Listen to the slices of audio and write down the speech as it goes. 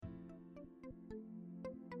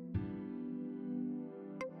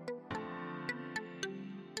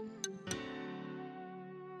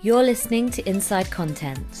You're listening to Inside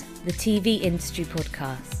Content, the TV industry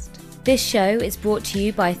podcast. This show is brought to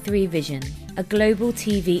you by 3Vision, a global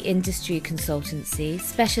TV industry consultancy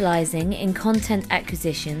specialising in content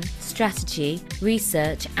acquisition, strategy,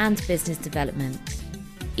 research and business development.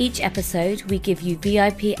 Each episode, we give you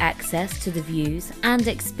VIP access to the views and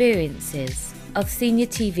experiences of senior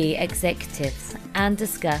TV executives and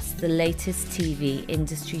discuss the latest TV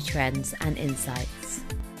industry trends and insights.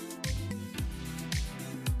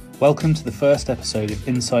 Welcome to the first episode of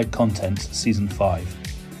Inside Content Season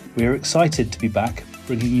 5. We are excited to be back,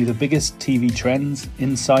 bringing you the biggest TV trends,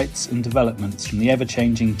 insights and developments from the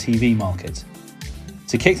ever-changing TV market.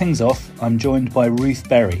 To kick things off, I'm joined by Ruth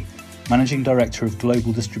Berry, Managing Director of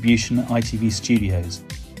Global Distribution at ITV Studios.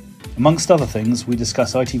 Amongst other things, we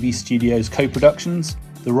discuss ITV Studios co-productions,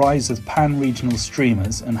 the rise of pan-regional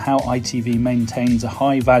streamers and how ITV maintains a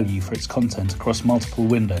high value for its content across multiple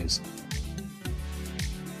windows.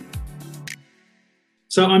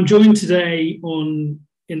 So I'm joined today on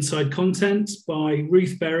Inside Content by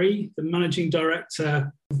Ruth Berry, the Managing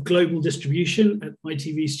Director of Global Distribution at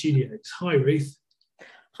ITV Studios. Hi, Ruth.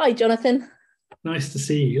 Hi, Jonathan. Nice to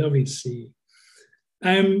see you. Lovely to see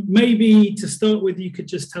you. Maybe to start with, you could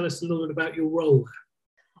just tell us a little bit about your role.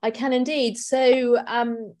 I can indeed. So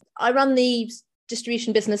I run the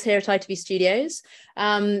distribution business here at ITV Studios,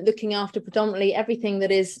 looking after predominantly everything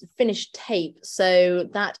that is finished tape. So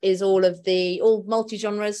that is all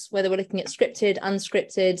multi-genres, whether we're looking at scripted,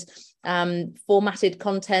 unscripted, formatted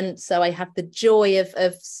content. So I have the joy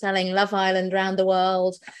of selling Love Island around the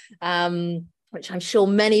world, which I'm sure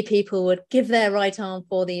many people would give their right arm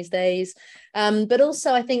for these days. But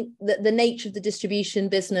also I think that the nature of the distribution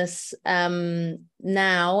business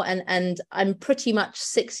now, and I'm pretty much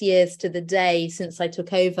 6 years to the day since I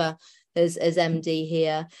took over as MD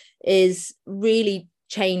here, is really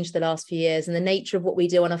changed the last few years. And the nature of what we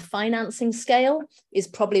do on a financing scale is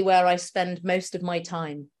probably where I spend most of my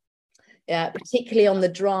time, particularly on the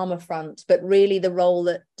drama front, but really the role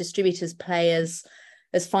that distributors play as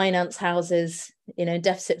finance houses,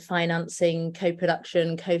 deficit financing,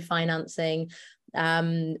 co-production, co-financing,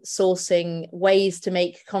 sourcing ways to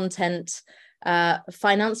make content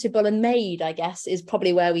financeable and made, I guess, is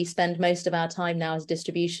probably where we spend most of our time now as a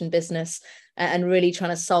distribution business, and really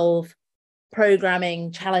trying to solve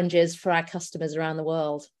programming challenges for our customers around the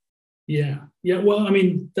world. Yeah. Well, I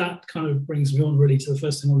mean, that kind of brings me on really to the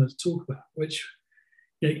first thing I wanted to talk about, which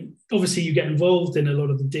obviously you get involved in a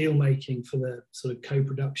lot of the deal making for the sort of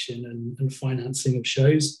co-production and financing of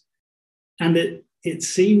shows. And it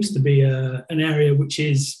seems to be an area which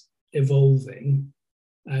is evolving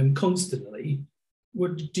constantly.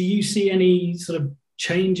 Do you see any sort of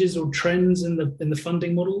changes or trends in the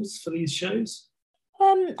funding models for these shows?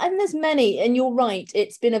 And there's many, and you're right,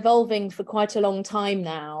 it's been evolving for quite a long time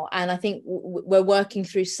now. And I think we're working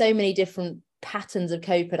through so many different patterns of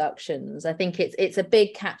co-productions. I think it's a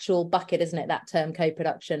big catch-all bucket, isn't it, that term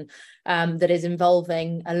co-production, that is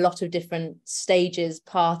involving a lot of different stages,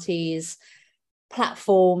 parties,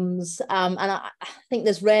 platforms, and I think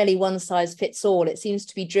there's rarely one size fits all. It seems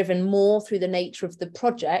to be driven more through the nature of the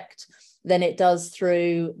project than it does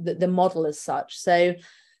through the model as such. So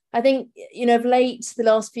I think, of late, the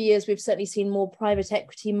last few years, we've certainly seen more private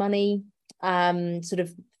equity money, sort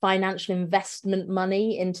of financial investment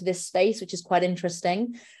money into this space, which is quite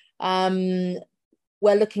interesting. We're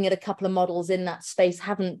looking at a couple of models in that space,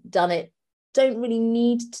 haven't done it, don't really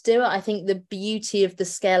need to do it. I think the beauty of the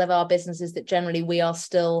scale of our business is that generally we are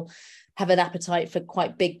still have an appetite for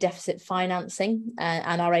quite big deficit financing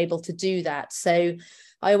and are able to do that. So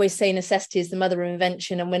I always say necessity is the mother of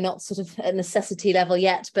invention, and we're not sort of at necessity level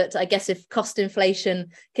yet. But I guess if cost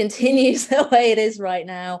inflation continues the way it is right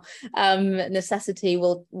now, necessity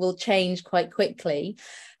will change quite quickly.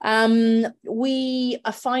 We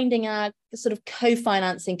are finding our sort of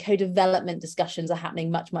co-financing, co-development discussions are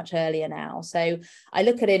happening much, much earlier now. So I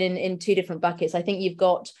look at it in two different buckets. I think you've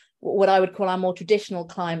got what I would call our more traditional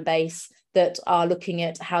client base that are looking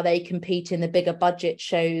at how they compete in the bigger budget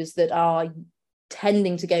shows that are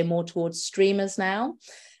tending to go more towards streamers now.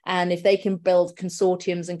 And if they can build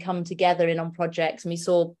consortiums and come together in on projects, and we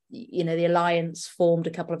saw, the Alliance formed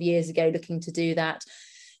a couple of years ago looking to do that.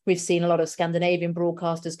 We've seen a lot of Scandinavian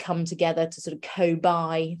broadcasters come together to sort of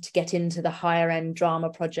co-buy to get into the higher end drama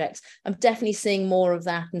projects. I'm definitely seeing more of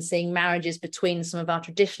that and seeing marriages between some of our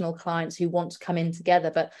traditional clients who want to come in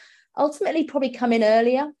together, but ultimately probably come in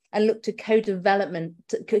earlier and look to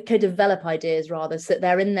co-develop ideas rather, so that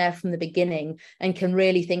they're in there from the beginning and can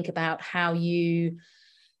really think about how you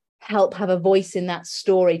help have a voice in that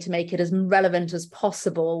story to make it as relevant as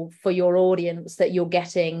possible for your audience, that you're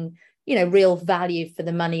getting real value for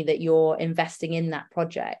the money that you're investing in that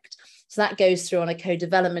project. So that goes through on a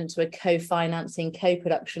co-development to a co-financing,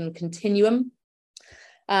 co-production continuum.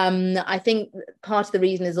 I think part of the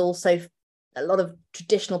reason is also a lot of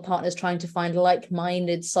traditional partners trying to find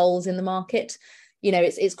like-minded souls in the market.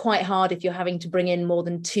 It's quite hard if you're having to bring in more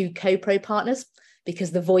than 2 co-pro partners,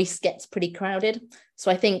 because the voice gets pretty crowded.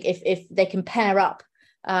 So I think if they can pair up,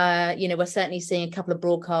 we're certainly seeing a couple of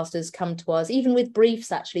broadcasters come to us, even with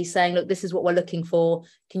briefs, actually saying, look, this is what we're looking for.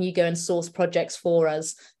 Can you go and source projects for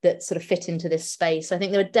us that sort of fit into this space? So I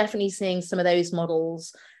think they were definitely seeing some of those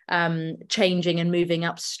models changing and moving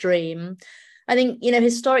upstream. I think,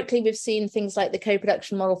 historically, we've seen things like the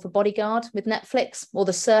co-production model for Bodyguard with Netflix, or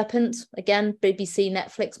The Serpent, again, BBC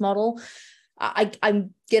Netflix model.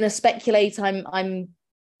 I'm going to speculate. I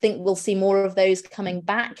think we'll see more of those coming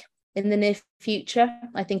back in the near future.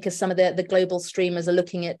 I think as some of the global streamers are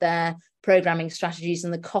looking at their programming strategies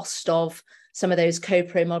and the cost of some of those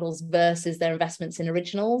co-pro models versus their investments in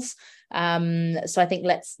originals. So I think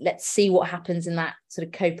let's see what happens in that sort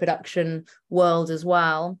of co-production world as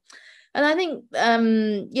well. And I think,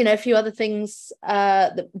 a few other things,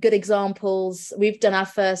 good examples. We've done our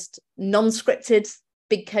first non-scripted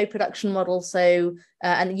big co-production model. So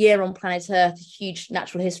and Year on Planet Earth, a huge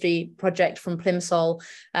natural history project from Plimsoll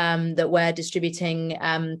that we're distributing.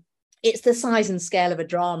 It's the size and scale of a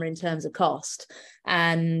drama in terms of cost.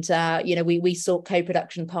 And, we sought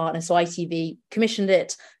co-production partners. So ITV commissioned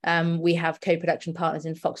it. We have co-production partners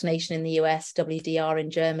in Fox Nation in the US, WDR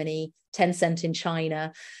in Germany, Tencent in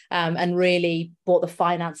China, and really brought the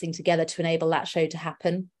financing together to enable that show to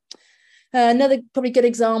happen. Another probably good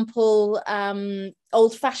example,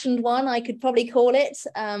 old-fashioned one, I could probably call it.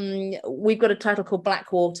 We've got a title called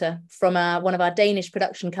Blackwater from one of our Danish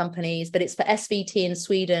production companies, but it's for SVT in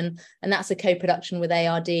Sweden, and that's a co-production with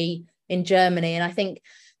ARD in Germany. And I think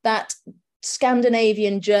that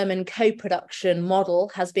Scandinavian German co-production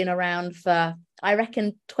model has been around for, I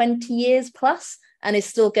reckon, 20 years plus, and is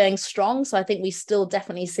still going strong. So I think we still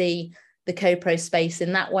definitely see the co-pro space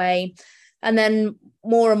in that way. And then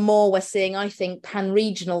more and more we're seeing, I think,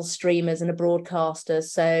 pan-regional streamers and a broadcaster.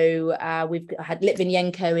 So we've had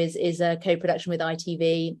Litvinenko is a co-production with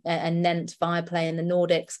ITV and Nent Viaplay in the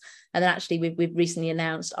Nordics. And then actually we've recently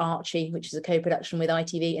announced Archie, which is a co-production with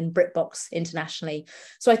ITV and BritBox internationally.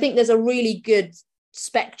 So I think there's a really good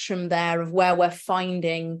spectrum there of where we're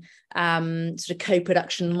finding sort of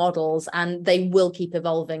co-production models, and they will keep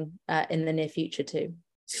evolving in the near future too.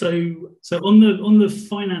 So on the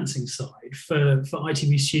financing side for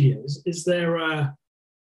ITV Studios, is there a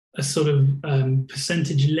sort of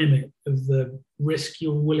percentage limit of the risk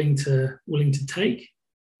you're willing to take?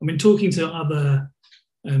 I mean, talking to other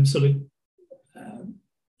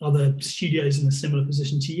other studios in a similar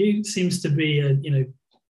position to you, it seems to be a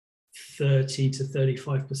 30 to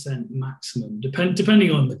 35% maximum,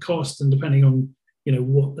 depending on the cost and depending on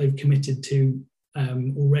what they've committed to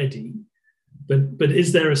already. But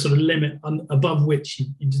is there a sort of limit above which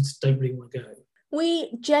you just don't really want to go?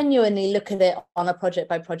 We genuinely look at it on a project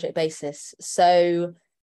by project basis. So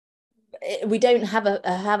we don't have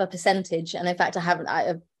a percentage, and in fact, I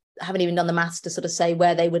haven't even done the maths to sort of say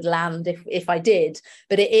where they would land if I did.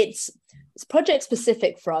 But it's project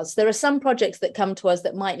specific for us. There are some projects that come to us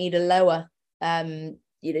that might need a lower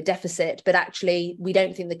deficit, but actually we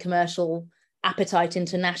don't think the commercial appetite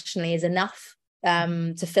internationally is enough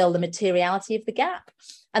to fill the materiality of the gap.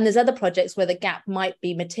 And there's other projects where the gap might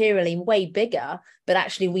be materially way bigger, but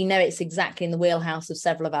actually we know it's exactly in the wheelhouse of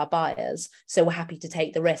several of our buyers, so we're happy to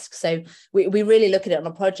take the risk. So we really look at it on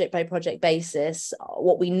a project by project basis,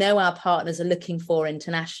 what we know our partners are looking for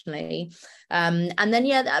internationally. And then,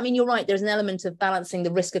 you're right, there's an element of balancing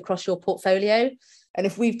the risk across your portfolio. And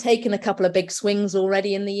if we've taken a couple of big swings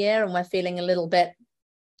already in the year and we're feeling a little bit,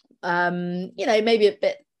 maybe a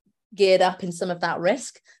bit geared up in some of that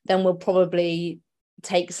risk, then we'll probably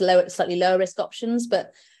take slightly lower risk options.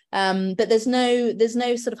 But there's no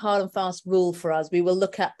sort of hard and fast rule for us. We will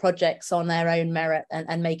look at projects on their own merit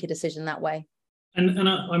and make a decision that way. And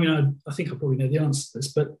I think I probably know the answer to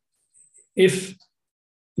this, but if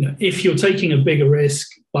you're taking a bigger risk,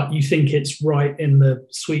 but you think it's right in the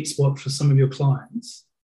sweet spot for some of your clients,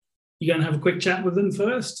 you're going to have a quick chat with them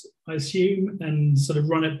first, I assume, and sort of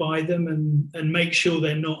run it by them and make sure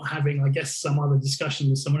they're not having, I guess, some other discussion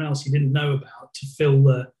with someone else you didn't know about to fill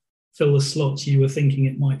the slots you were thinking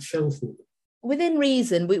it might fill for them. Within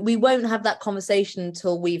reason, we won't have that conversation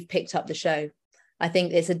until we've picked up the show. I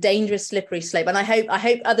think it's a dangerous, slippery slope, and I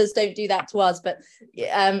hope others don't do that to us. But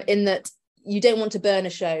in that, you don't want to burn a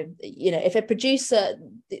show. If a producer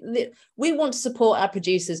we want to support our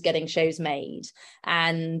producers getting shows made,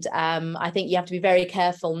 and I think you have to be very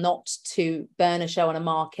careful not to burn a show on a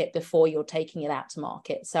market before you're taking it out to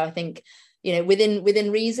market. So I think, you know,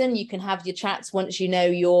 within reason, you can have your chats once you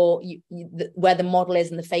know where the model is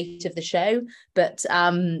and the fate of the show. But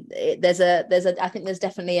I think there's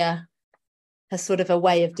definitely a sort of a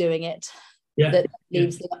way of doing it that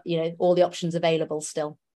leaves all the options available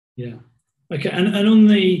still. Yeah. Okay. And on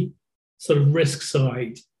the sort of risk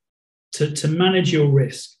side, to manage your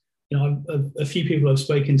risk, you know, a few people I've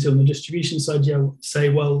spoken to on the distribution side say,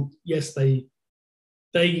 well, yes, they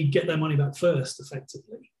get their money back first,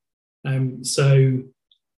 effectively. So,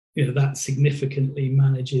 you know, that significantly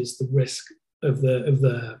manages the risk of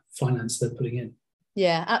the finance they're putting in.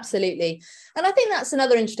 Yeah, absolutely. And I think that's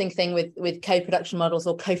another interesting thing with co-production models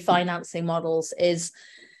or co-financing models is,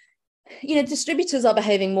 you know, distributors are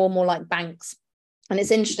behaving more and more like banks. And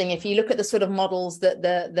it's interesting, if you look at the sort of models that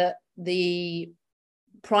the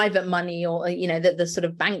private money or, you know, that the sort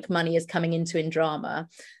of bank money is coming into in drama,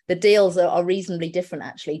 the deals are reasonably different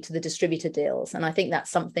actually to the distributor deals. And I think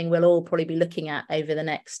that's something we'll all probably be looking at over the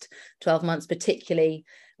next 12 months, particularly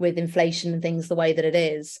with inflation and things the way that it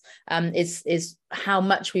is how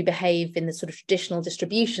much we behave in the sort of traditional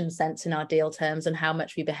distribution sense in our deal terms and how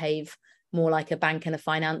much we behave more like a bank and a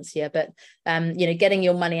financier. But, you know, getting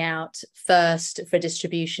your money out first for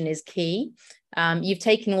distribution is key. You've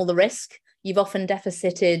taken all the risk. You've often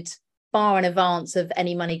deficited far in advance of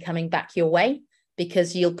any money coming back your way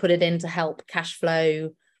because you'll put it in to help cash flow,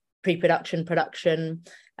 pre-production, production.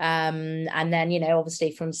 And then, you know,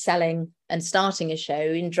 obviously from selling and starting a show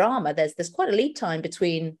in drama, there's quite a lead time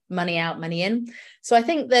between money out, money in. So I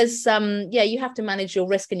think there's, you have to manage your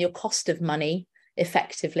risk and your cost of money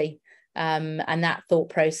effectively. And that thought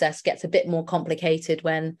process gets a bit more complicated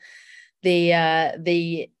when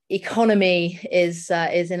the economy is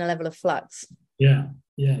in a level of flux. Yeah,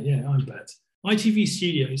 I bet. ITV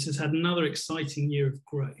Studios has had another exciting year of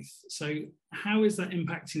growth. So how is that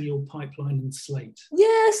impacting your pipeline and slate?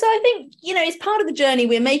 Yeah, so I think, you know, it's part of the journey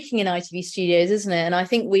we're making in ITV Studios, isn't it? And I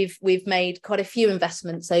think we've made quite a few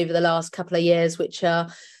investments over the last couple of years, which are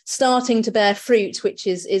starting to bear fruit, which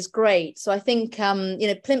is great. So I think, you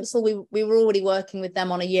know, Plimsoll, we were already working with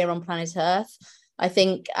them on A Year on Planet Earth. I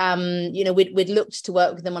think, you know, we'd looked to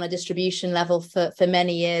work with them on a distribution level for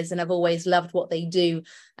many years, and I've always loved what they do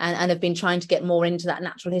and have been trying to get more into that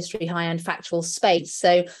natural history, high-end factual space. So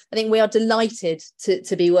I think we are delighted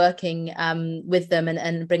to be working with them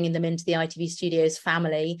and bringing them into the ITV Studios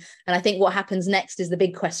family. And I think what happens next is the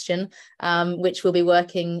big question, which we'll be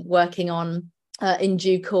working on in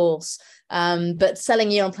due course. But selling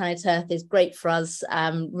Year on Planet Earth is great for us.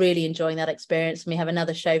 Really enjoying that experience. And we have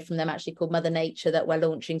another show from them actually called Mother Nature that we're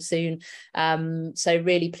launching soon. So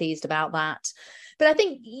really pleased about that. But I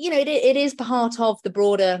think, you know, it is part of the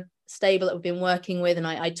broader stable that we've been working with. And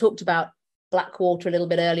I talked about Blackwater a little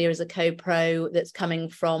bit earlier as a co-pro that's coming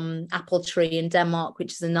from Apple Tree in Denmark,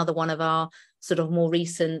 which is another one of our sort of more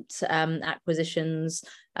recent acquisitions.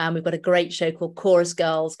 We've got a great show called Chorus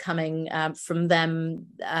Girls coming from them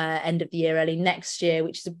end of the year, early next year,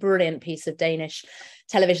 which is a brilliant piece of Danish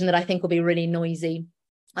television that I think will be really noisy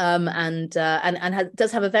and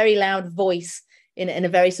does have a very loud voice in a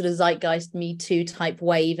very sort of zeitgeist Me Too type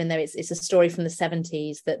way, even though it's a story from the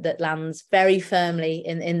 70s that lands very firmly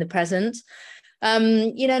in the present.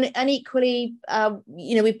 You know, and equally,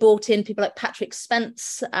 you know, we've brought in people like Patrick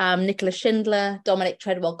Spence, Nicola Schindler, Dominic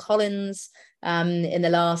Treadwell-Collins in the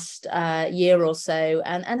last year or so,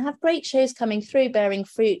 and have great shows coming through, bearing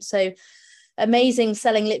fruit. So amazing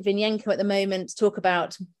selling Litvinenko at the moment. Talk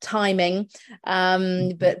about timing,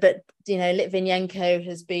 but you know, Litvinenko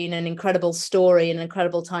has been an incredible story, an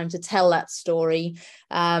incredible time to tell that story.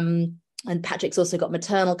 And Patrick's also got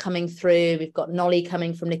Maternal coming through. We've got Nolly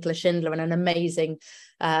coming from Nicola Schindler, and an amazing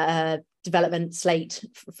development slate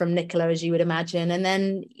from Nicola, as you would imagine. And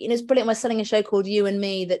then, you know, it's brilliant. We're selling a show called You and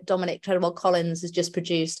Me that Dominic Treadwell-Collins has just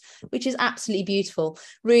produced, which is absolutely beautiful.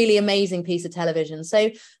 Really amazing piece of television.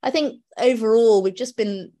 So I think overall, we're just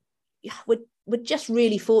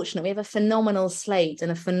really fortunate. We have a phenomenal slate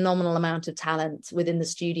and a phenomenal amount of talent within the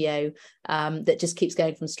studio that just keeps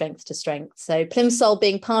going from strength to strength. So Plimsoll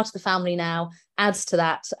being part of the family now adds to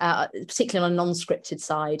that, particularly on a non-scripted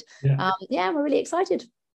side. Yeah, we're really excited.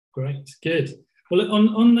 Great, good. Well,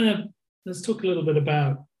 let's talk a little bit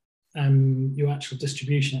about your actual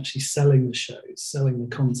distribution, actually selling the shows, selling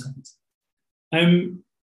the content.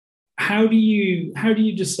 How do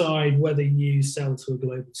you decide whether you sell to a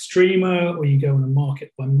global streamer or you go on a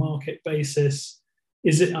market by market basis?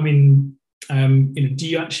 Is it, I mean, you know, do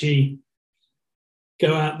you actually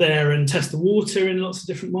go out there and test the water in lots of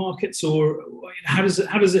different markets, or how does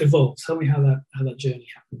it evolve? Tell me how that journey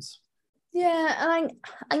happens. Yeah, and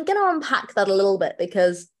I'm going to unpack that a little bit,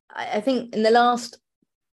 because I think in the last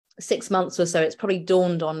 6 months or so, it's probably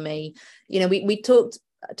dawned on me. We talk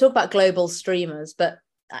about global streamers, but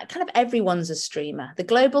kind of everyone's a streamer. The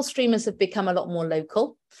global streamers have become a lot more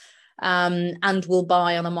local, and will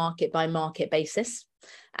buy on a market by market basis.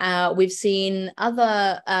 We've seen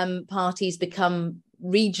other parties become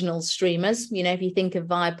regional streamers. If you think of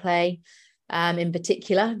Viaplay in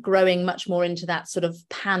particular, growing much more into that sort of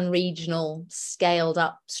pan-regional scaled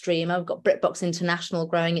up streamer. We've got BritBox International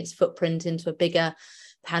growing its footprint into a bigger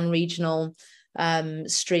pan-regional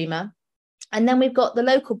streamer. And then we've got the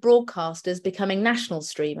local broadcasters becoming national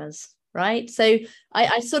streamers, right? So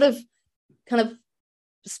I sort of kind of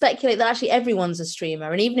speculate that actually everyone's a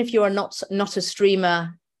streamer. And even if you are not a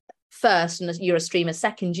streamer first and you're a streamer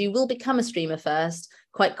second, you will become a streamer first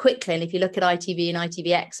quite quickly. And if you look at ITV and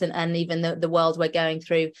ITVX and even the world we're going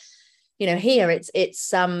through, here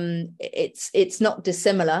it's not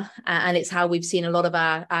dissimilar, and it's how we've seen a lot of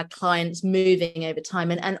our clients moving over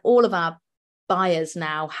time, and all of our buyers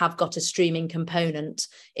now have got a streaming component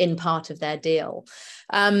in part of their deal.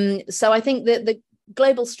 So I think that the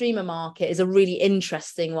global streamer market is a really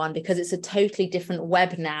interesting one, because it's a totally different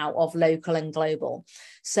web now of local and global.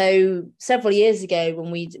 So several years ago, when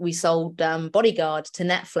we sold Bodyguard to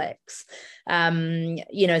Netflix,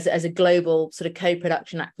 as a global sort of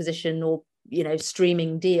co-production acquisition or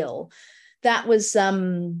streaming deal, that was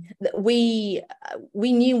we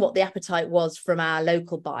knew what the appetite was from our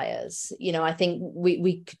local buyers. I think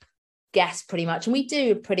we could guess pretty much, and we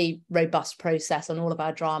do a pretty robust process on all of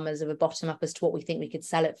our dramas of a bottom up as to what we think we could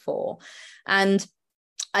sell it for. And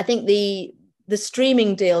I think the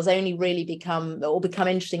streaming deals only really become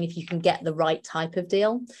interesting if you can get the right type of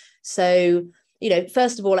deal. So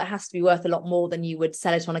first of all, it has to be worth a lot more than you would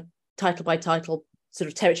sell it on a title by title, sort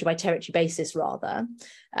of territory by territory basis rather,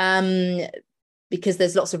 because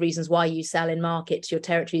there's lots of reasons why you sell in market to your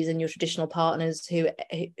territories and your traditional partners who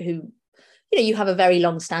you have a very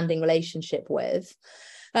long-standing relationship with.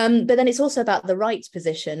 But then it's also about the rights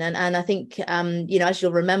position. And I think, as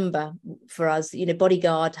you'll remember for us,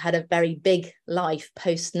 Bodyguard had a very big life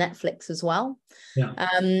post Netflix as well. Yeah.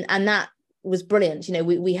 And that was brilliant.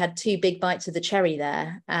 We had two big bites of the cherry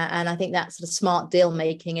there. And I think that sort of smart deal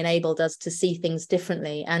making enabled us to see things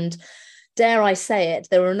differently. And dare I say it,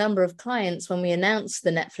 there were a number of clients when we announced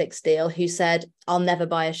the Netflix deal who said, I'll never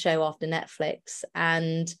buy a show after Netflix.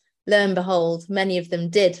 And lo and behold, many of them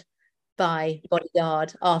did buy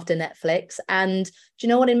Bodyguard after Netflix. And do you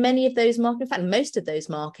know what? In many of those markets, in fact, most of those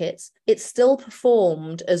markets, it still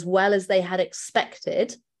performed as well as they had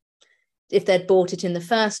expected if they'd bought it in the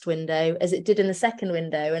first window as it did in the second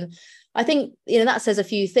window. And I think, that says a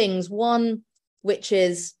few things. One, which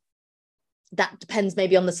is that depends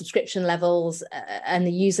maybe on the subscription levels and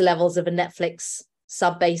the user levels of a Netflix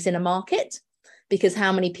sub base in a market, because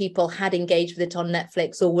how many people had engaged with it on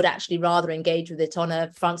Netflix or would actually rather engage with it on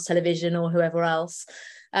a France Television or whoever else,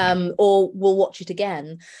 or will watch it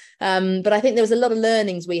again. But I think there was a lot of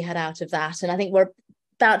learnings we had out of that. And I think we're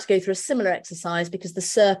about to go through a similar exercise, because The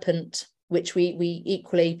Serpent, which we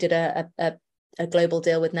equally did a global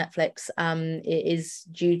deal with Netflix, is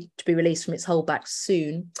due to be released from its holdback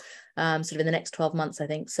soon, sort of in the next 12 months, I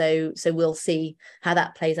think. So we'll see how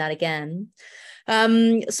that plays out again.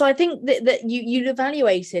 So I think that you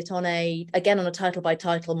evaluate it on a title by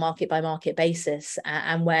title, market by market basis,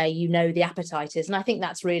 and where the appetite is. And I think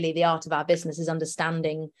that's really the art of our business, is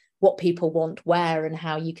understanding what people want where and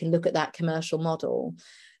how you can look at that commercial model.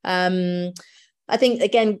 I think,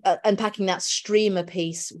 again, unpacking that streamer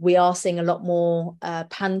piece, we are seeing a lot more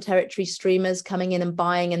pan-territory streamers coming in and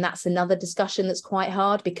buying, and that's another discussion that's quite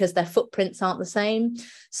hard because their footprints aren't the same.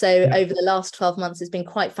 So over the last 12 months, it's been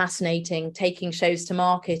quite fascinating taking shows to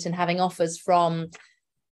market and having offers from,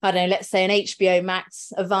 I don't know, let's say an HBO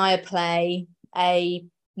Max, a Viaplay, a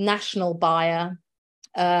national buyer,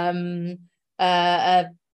 a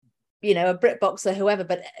BritBox or whoever,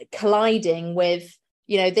 but colliding with,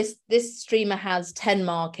 this streamer has 10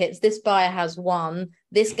 markets, this buyer has 1,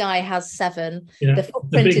 this guy has 7. Yeah. The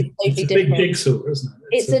footprint is totally different. Big jigsaw, isn't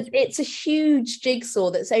it? It's a huge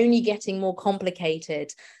jigsaw that's only getting more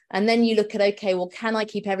complicated. And then you look at, okay, well, can I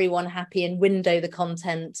keep everyone happy and window the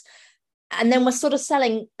content? And then we're sort of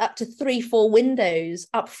selling up to 3-4 windows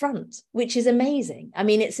up front, which is amazing. I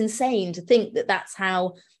mean, it's insane to think that that's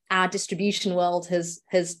how our distribution world has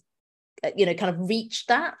kind of reached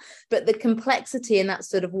that. But the complexity in that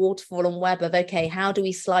sort of waterfall and web of, okay, how do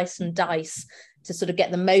we slice and dice to sort of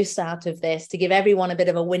get the most out of this, to give everyone a bit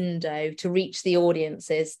of a window to reach the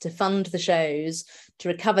audiences, to fund the shows, to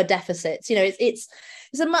recover deficits. It's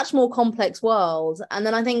a much more complex world. And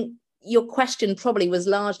then I think your question probably was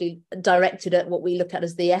largely directed at what we look at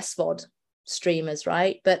as the SVOD streamers,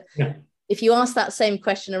 right? But if you ask that same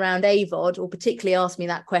question around AVOD, or particularly ask me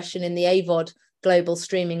that question in the AVOD global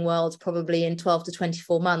streaming world, probably in 12 to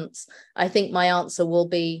 24 months, I think my answer will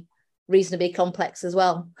be reasonably complex as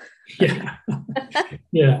well.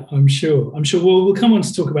 Yeah, I'm sure. We'll come on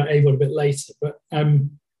to talk about AVOD a bit later, but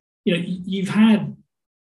you've had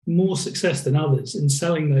more success than others in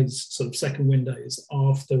selling those sort of second windows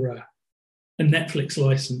after a Netflix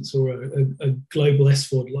license or a global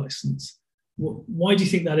SVOD license. Why do you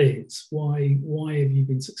think that is? Why have you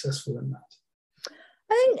been successful in that?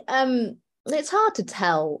 I think it's hard to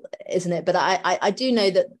tell, isn't it? But I do know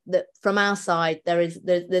that from our side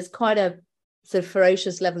there's quite a sort of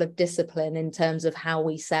ferocious level of discipline in terms of how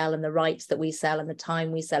we sell and the rights that we sell and the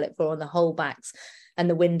time we sell it for and the holdbacks and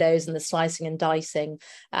the windows and the slicing and dicing.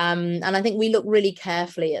 And I think we look really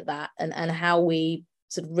carefully at that and how we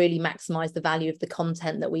sort of really maximize the value of the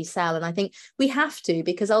content that we sell. And I think we have to,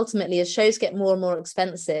 because ultimately as shows get more and more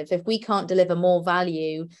expensive, if we can't deliver more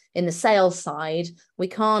value in the sales side, we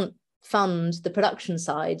can't fund the production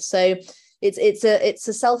side. So it's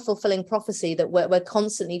a self-fulfilling prophecy that we're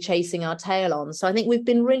constantly chasing our tail on. So I think we've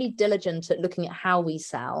been really diligent at looking at how we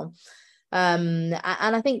sell. And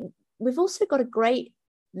I think we've also got a great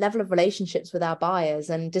level of relationships with our buyers.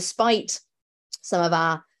 And despite some of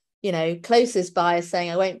our closest buyers saying,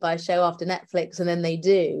 I won't buy a show after Netflix, and then they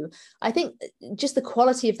do, I think just the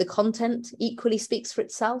quality of the content equally speaks for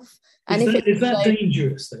itself. And is that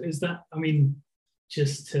dangerous though? Is that, I mean,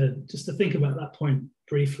 just to think about that point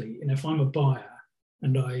briefly, if I'm a buyer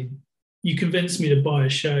and you convince me to buy a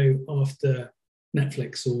show after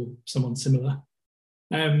Netflix or someone similar,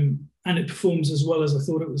 and it performs as well as I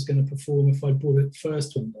thought it was going to perform if I bought it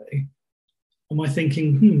first window, am I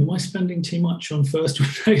thinking, am I spending too much on first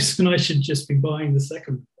windows and I should just be buying the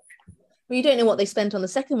second window? Well, you don't know what they spent on the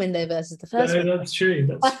second window versus the first window. That's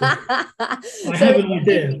true. I have an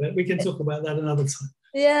idea, but we can talk about that another time.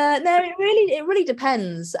 Yeah, no, it really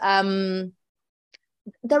depends.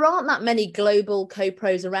 There aren't that many global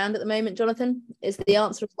co-pros around at the moment, Jonathan, is the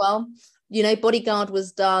answer as well. Bodyguard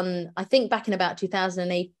was done, I think, back in about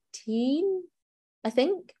 2018, I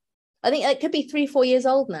think it could be 3-4 years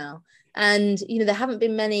old now. And, there haven't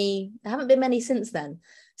been many since then.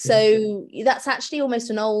 So that's actually almost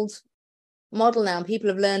an old model now. People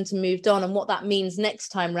have learned to move on, and what that means next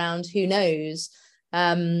time round, who knows?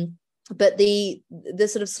 But the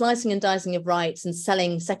sort of slicing and dicing of rights and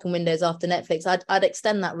selling second windows after Netflix, I'd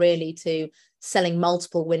extend that really to selling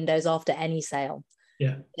multiple windows after any sale.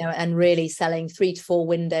 Yeah. And really selling 3 to 4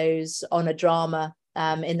 windows on a drama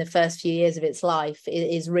in the first few years of its life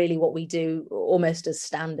is really what we do almost as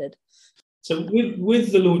standard. So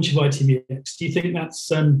with the launch of ITVX, do you think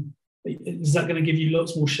is that going to give you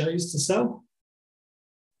lots more shows to sell?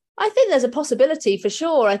 I think there's a possibility for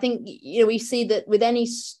sure. I think, we see that with any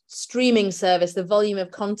streaming service, the volume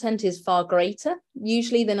of content is far greater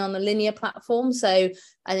usually than on the linear platform. So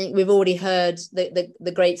I think we've already heard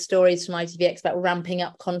the great stories from ITVX about ramping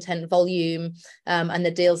up content volume and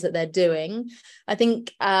the deals that they're doing. I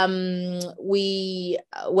think we're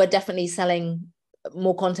definitely selling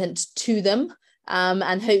more content to them.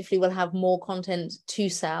 And hopefully we'll have more content to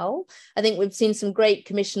sell. I think we've seen some great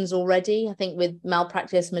commissions already. I think with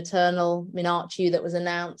Malpractice, Maternal, Minachu that was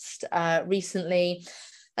announced recently.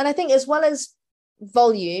 And I think as well as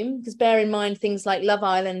volume, because bear in mind things like Love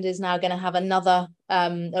Island is now going to have another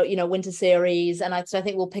winter series, and so I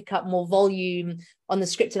think we'll pick up more volume on the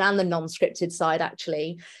scripted and the non-scripted side.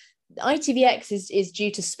 Actually, ITVX is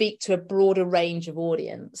due to speak to a broader range of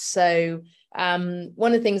audience. So one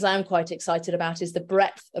of the things I'm quite excited about is the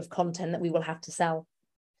breadth of content that we will have to sell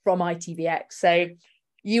from ITVX. So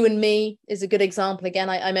You and Me is a good example. Again,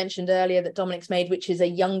 I mentioned earlier that Dominic's made, which is a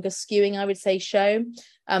younger skewing, I would say, show.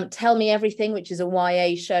 Tell Me Everything, which is a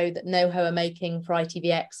YA show that NoHo are making for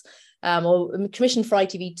ITVX, or commissioned for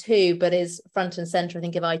ITV2, but is front and center, I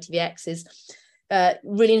think, of ITVX, is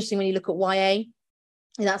really interesting when you look at YA.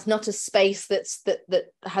 And that's not a space that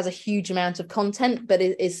has a huge amount of content, but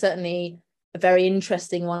it is certainly a very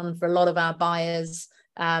interesting one for a lot of our buyers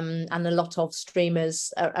and a lot of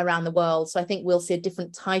streamers around the world. So I think we'll see a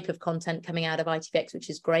different type of content coming out of ITVX, which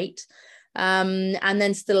is great. And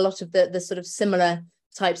then still a lot of the sort of similar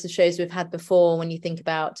types of shows we've had before when you think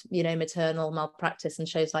about, Maternal, Malpractice and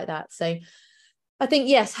shows like that. So I think,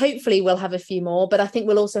 yes, hopefully we'll have a few more, but I think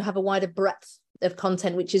we'll also have a wider breadth of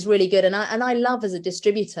content, which is really good. And I love as a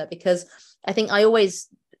distributor, because I think I always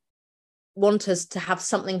want us to have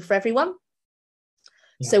something for everyone.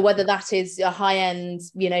 Yeah. So whether that is a high-end,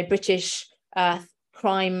 British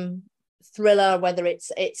crime thriller, whether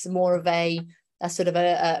it's more of a sort of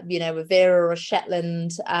a Vera or a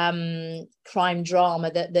Shetland crime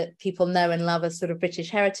drama that people know and love as sort of British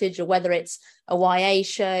heritage, or whether it's a YA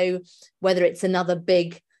show, whether it's another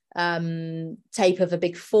big tape of a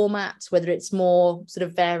big format, whether it's more sort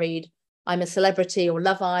of varied, I'm a Celebrity or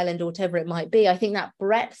Love Island or whatever it might be. I think that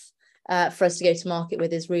breadth for us to go to market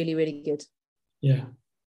with is really, really good. Yeah,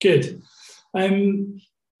 good.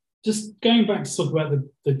 Just going back to talk about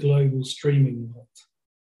the global streaming world.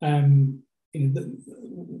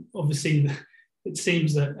 Obviously, it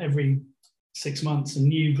seems that every 6 months a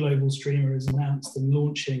new global streamer is announced and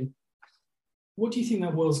launching. What do you think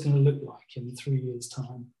that world's going to look like in 3 years'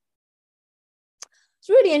 time? It's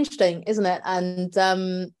really interesting, isn't it? And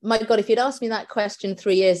my God, if you'd asked me that question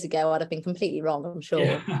 3 years ago, I'd have been completely wrong, I'm sure.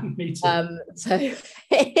 Yeah, me too. So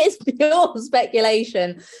it's pure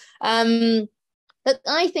speculation. But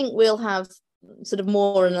I think we'll have sort of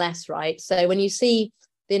more and less, right? So when you see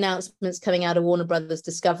the announcements coming out of Warner Brothers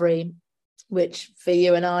Discovery, which for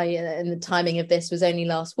you and I, and the timing of this was only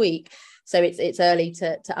last week, so it's early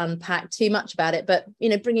to unpack too much about it. But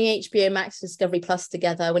bringing HBO Max, Discovery Plus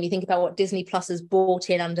together, when you think about what Disney Plus has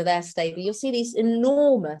brought in under their stable, you'll see these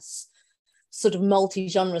enormous sort of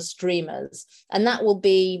multi-genre streamers, and that will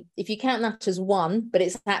be, if you count that as one, but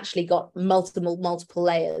it's actually got multiple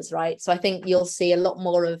layers, right? So I think you'll see a lot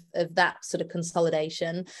more of that sort of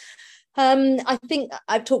consolidation. I think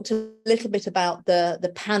I've talked a little bit about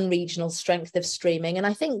the pan-regional strength of streaming, and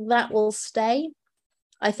I think that will stay.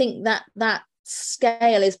 I think that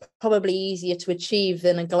scale is probably easier to achieve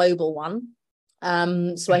than a global one.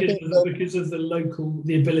 So I think because of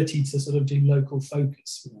the ability to sort of do local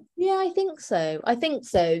focus. Yeah, I think so. I think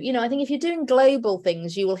if you're doing global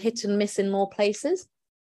things, you will hit and miss in more places.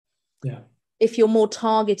 Yeah. If you're more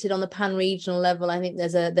targeted on the pan-regional level, I think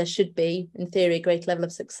there should be, in theory, a great level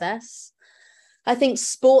of success. I think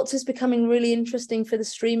sports is becoming really interesting for the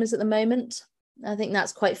streamers at the moment. I think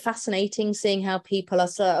that's quite fascinating, seeing how people are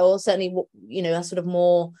certainly, are sort of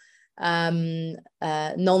more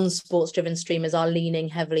non-sports driven streamers are leaning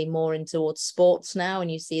heavily more in towards sports now.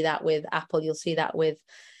 And you see that with Apple, you'll see that with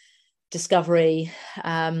Discovery,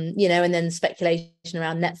 and then speculation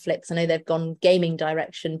around Netflix. I know they've gone gaming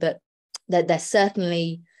direction, but they're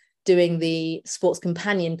certainly doing the sports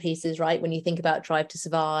companion pieces, right? When you think about Drive to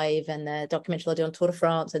Survive and the documentary they'll do on Tour de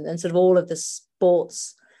France and sort of all of the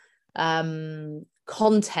sports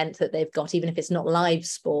content that they've got, even if it's not live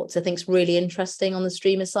sports, I think it's really interesting on the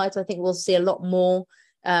streamer side. So I think we'll see a lot more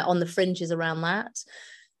on the fringes around that.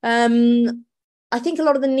 I think a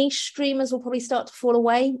lot of the niche streamers will probably start to fall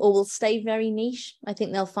away or will stay very niche. I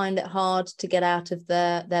think they'll find it hard to get out of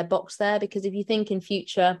their box there, because if you think in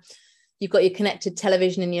future, you've got your connected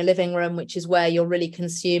television in your living room, which is where you're really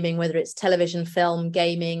consuming, whether it's television, film,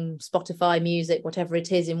 gaming, Spotify, music, whatever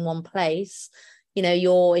it is, in one place.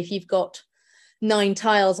 If you've got 9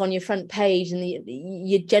 tiles on your front page, and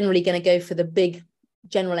you're generally going to go for the big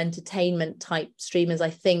general entertainment type streamers,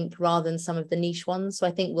 I think, rather than some of the niche ones. So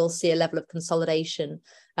I think we'll see a level of consolidation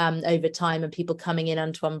over time, and people coming in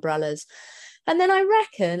under umbrellas. And then I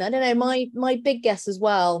reckon, I don't know, my big guess as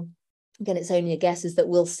well, again, it's only a guess, is that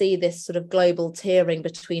we'll see this sort of global tiering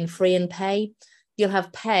between free and pay. You'll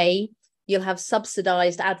have pay, you'll have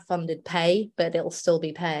subsidized ad-funded pay, but it'll still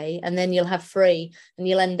be pay. And then you'll have free, and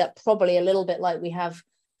you'll end up probably a little bit like we have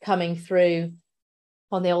coming through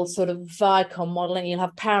on the old sort of Viacom model, and you'll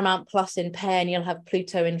have Paramount Plus in pay and you'll have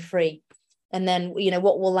Pluto in free. And then,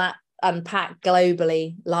 what will that unpack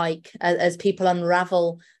globally like as people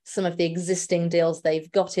unravel some of the existing deals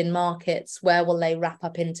they've got in markets? Where will they wrap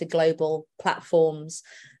up into global platforms?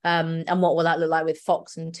 And what will that look like with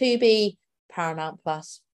Fox and Tubi, Paramount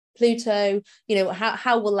Plus, Pluto?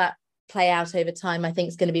 How will that play out over time? I think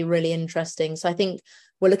it's going to be really interesting. So I think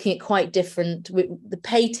we're looking at quite different. The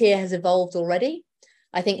pay tier has evolved already.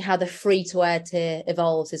 I think how the free to air tier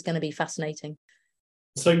evolves is going to be fascinating.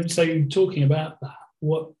 So talking about that,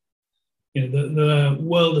 what the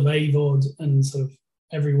world of AVOD and sort of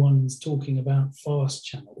everyone's talking about fast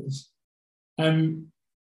channels.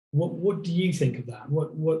 What do you think of that?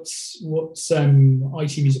 What's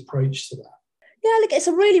ITV's approach to that? Yeah, look, it's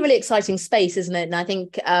a really, really exciting space, isn't it? And I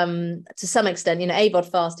think to some extent,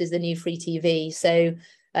 AVOD fast is the new free TV. So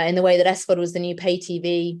in the way that SVOD was the new pay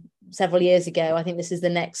TV several years ago, I think this is the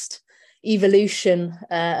next evolution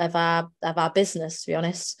of our business, to be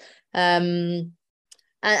honest.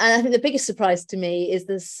 And I think the biggest surprise to me is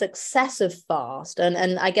the success of FAST.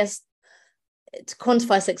 And I guess to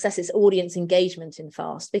quantify success, it's audience engagement in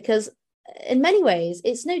FAST, because in many ways,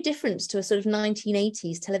 it's no different to a sort of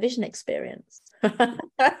 1980s television experience.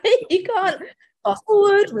 You can't fast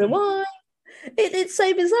forward, rewind. It's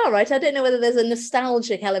so bizarre, right? I don't know whether there's a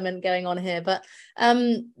nostalgic element going on here, but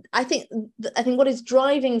I think what is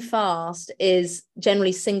driving FAST is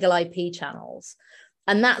generally single IP channels.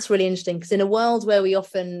 And that's really interesting, because in a world where we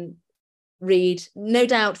often read, no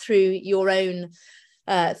doubt through your own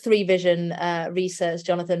Three Vision research,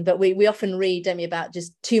 Jonathan, but we often read, don't we, about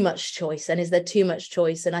just too much choice, and is there too much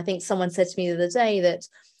choice? And I think someone said to me the other day that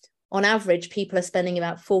on average, people are spending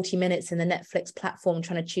about 40 minutes in the Netflix platform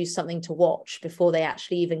trying to choose something to watch before they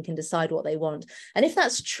actually even can decide what they want. And if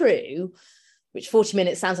that's true, which 40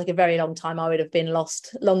 minutes sounds like a very long time, I would have been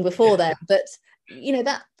lost long before then. But,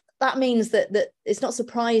 that means that it's not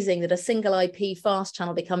surprising that a single IP FAST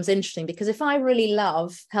channel becomes interesting, because if I really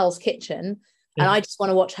love Hell's Kitchen and I just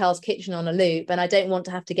want to watch Hell's Kitchen on a loop, and I don't want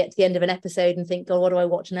to have to get to the end of an episode and think, God, what do I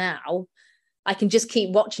watch now? I can just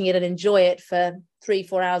keep watching it and enjoy it for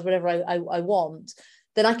 3-4 hours, whatever I want,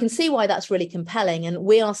 then I can see why that's really compelling. And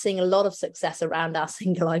we are seeing a lot of success around our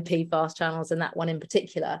single IP FAST channels, and that one in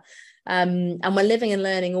particular. And we're living and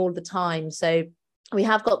learning all the time. So we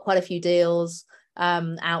have got quite a few deals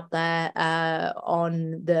out there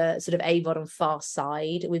on the sort of AVOD and FAST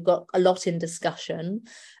side. We've got a lot in discussion.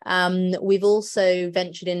 We've also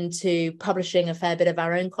ventured into publishing a fair bit of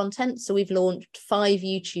our own content. So we've launched 5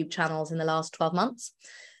 YouTube channels in the last 12 months.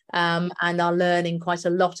 And are learning quite a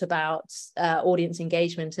lot about audience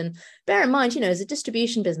engagement. And bear in mind, as a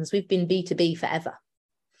distribution business, we've been B2B forever.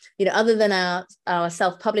 Other than our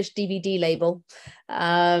self-published DVD label,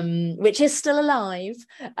 which is still alive,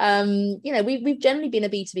 we've generally been a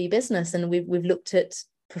B2B business, and we've looked at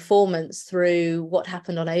performance through what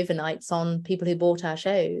happened on overnights on people who bought our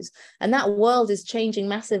shows. And that world is changing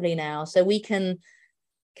massively now. So we can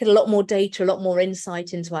get a lot more data, a lot more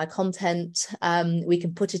insight into our content. We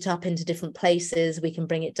can put it up into different places. We can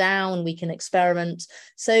bring it down. We can experiment.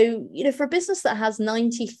 So, for a business that has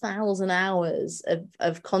 90,000 hours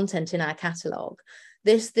of content in our catalogue,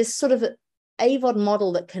 this sort of AVOD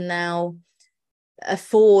model that can now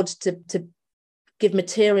afford to give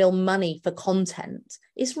material money for content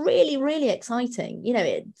is really, really exciting.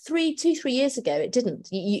 3 years ago, it didn't.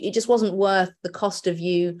 It just wasn't worth the cost of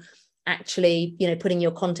you actually putting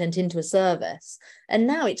your content into a service, and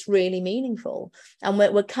now it's really meaningful. And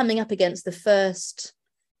we're coming up against the first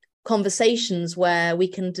conversations where we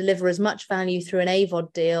can deliver as much value through an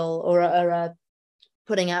AVOD deal or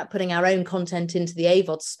putting our own content into the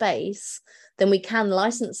AVOD space than we can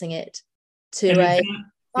licensing it to a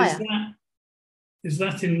buyer. Is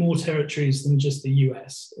that in more territories than just the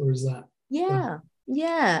US, or is that?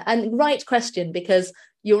 Yeah, and right question, because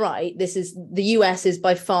you're right. The US is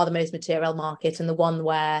by far the most material market, and the one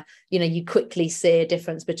where you quickly see a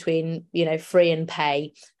difference between free and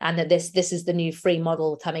pay, and that this is the new free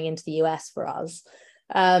model coming into the US for us.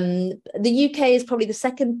 The UK is probably the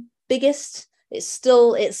second biggest. It's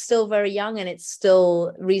still very young, and it's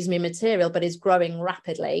still reasonably material, but is growing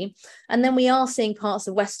rapidly. And then we are seeing parts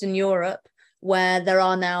of Western Europe where there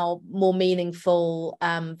are now more meaningful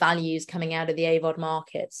values coming out of the AVOD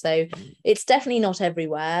market. So it's definitely not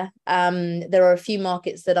everywhere. There are a few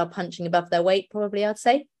markets that are punching above their weight, probably, I'd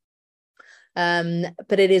say.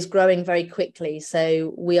 But it is growing very quickly.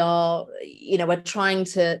 So we are, we're trying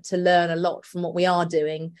to learn a lot from what we are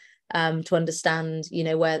doing to understand,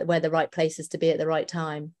 where the right place is to be at the right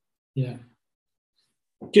time. Yeah.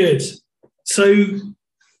 Good. So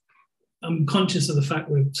I'm conscious of the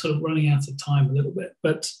fact we're sort of running out of time a little bit,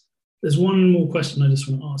 but there's one more question I just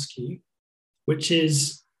want to ask you, which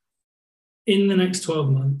is, in the next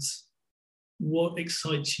 12 months, what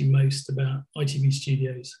excites you most about ITV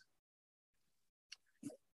Studios?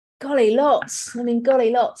 Golly, lots,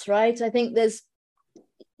 right? I think there's,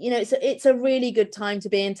 it's a really good time to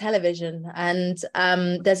be in television, and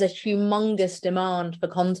there's a humongous demand for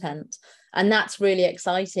content, and that's really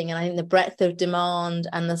exciting. And I think the breadth of demand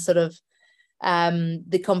and the sort of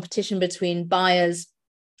the competition between buyers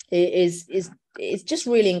is just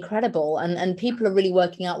really incredible, and people are really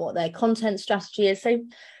working out what their content strategy is. So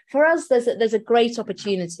for us, there's a great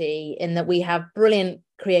opportunity in that we have brilliant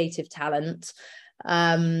creative talent.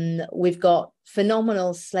 We've got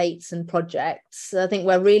phenomenal slates and projects. I think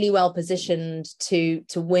we're really well positioned to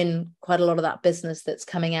win quite a lot of that business that's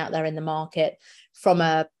coming out there in the market, from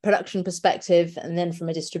a production perspective and then from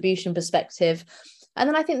a distribution perspective. And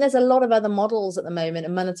then I think there's a lot of other models at the moment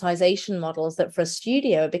and monetization models that for a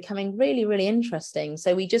studio are becoming really, really interesting.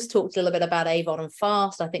 So we just talked a little bit about Avon and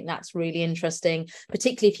Fast. I think that's really interesting,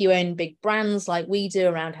 particularly if you own big brands like we do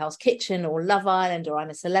around Hell's Kitchen or Love Island or I'm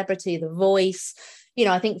a Celebrity, The Voice.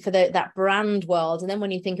 I think for that brand world. And then when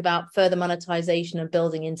you think about further monetization and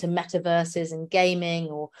building into metaverses and gaming,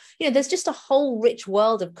 or, there's just a whole rich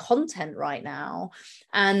world of content right now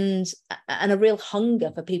and a real hunger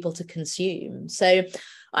for people to consume. So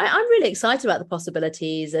I'm really excited about the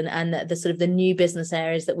possibilities and the sort of the new business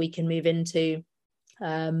areas that we can move into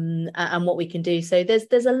and what we can do. So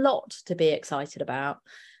there's a lot to be excited about.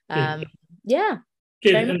 Yeah.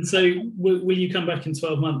 Good. And so will you come back in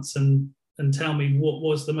 12 months and tell me what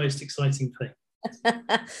was the most exciting thing?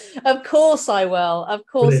 Of course I will. Of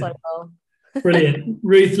course Brilliant. I will. Brilliant.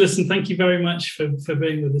 Ruth, listen, thank you very much for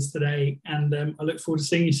being with us today. And I look forward to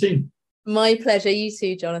seeing you soon. My pleasure. You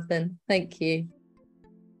too, Jonathan. Thank you.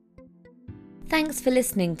 Thanks for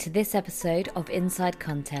listening to this episode of Inside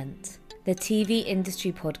Content, the TV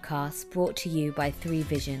industry podcast brought to you by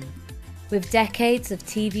 3Vision. With decades of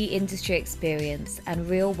TV industry experience and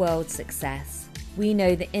real-world success, we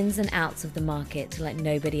know the ins and outs of the market like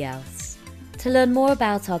nobody else. To learn more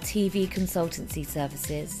about our TV consultancy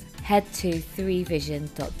services, head to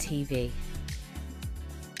 3vision.tv.